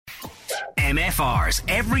MFR's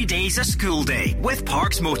Every Day's a School Day with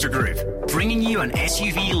Parks Motor Group, bringing you an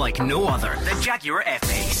SUV like no other, the Jaguar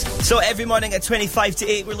F-Pace. So every morning at 25 to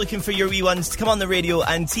 8, we're looking for your wee ones to come on the radio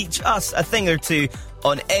and teach us a thing or two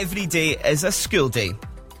on Every Day is a School Day.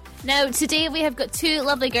 Now, today we have got two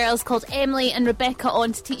lovely girls called Emily and Rebecca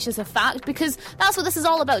on to teach us a fact, because that's what this is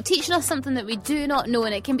all about, teaching us something that we do not know,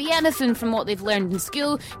 and it can be anything from what they've learned in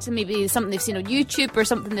school to maybe something they've seen on YouTube or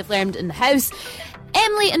something they've learned in the house.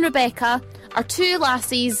 Emily and Rebecca are two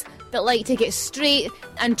lassies that like to get straight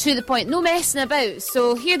and to the point, no messing about.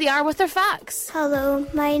 So here they are with their facts. Hello,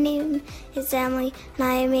 my name is Emily and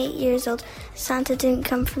I am 8 years old. Santa didn't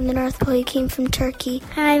come from the North Pole, he came from Turkey.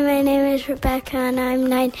 Hi, my name is Rebecca and I'm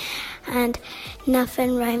 9 and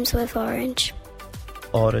nothing rhymes with orange.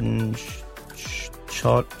 Orange.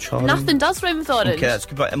 Nothing does rhyme with orange. Okay, that's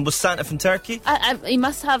good. And was Santa from Turkey? He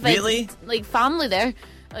must have really? Like family there.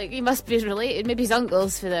 Like, he must be related. Maybe his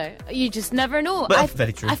uncle's for there. You just never know. Well,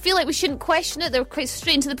 very true. I feel like we shouldn't question it. They're quite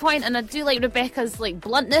straight and to the point, and I do like Rebecca's like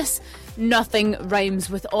bluntness. Nothing rhymes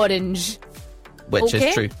with orange. Which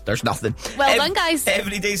is true. There's nothing. Well done, guys.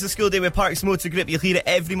 Every day's a school day with Parks Motor Group. You'll hear it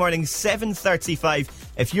every morning, 7:35.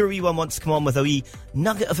 If your wee one wants to come on with a wee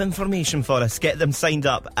nugget of information for us, get them signed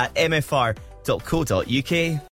up at mfr.co.uk.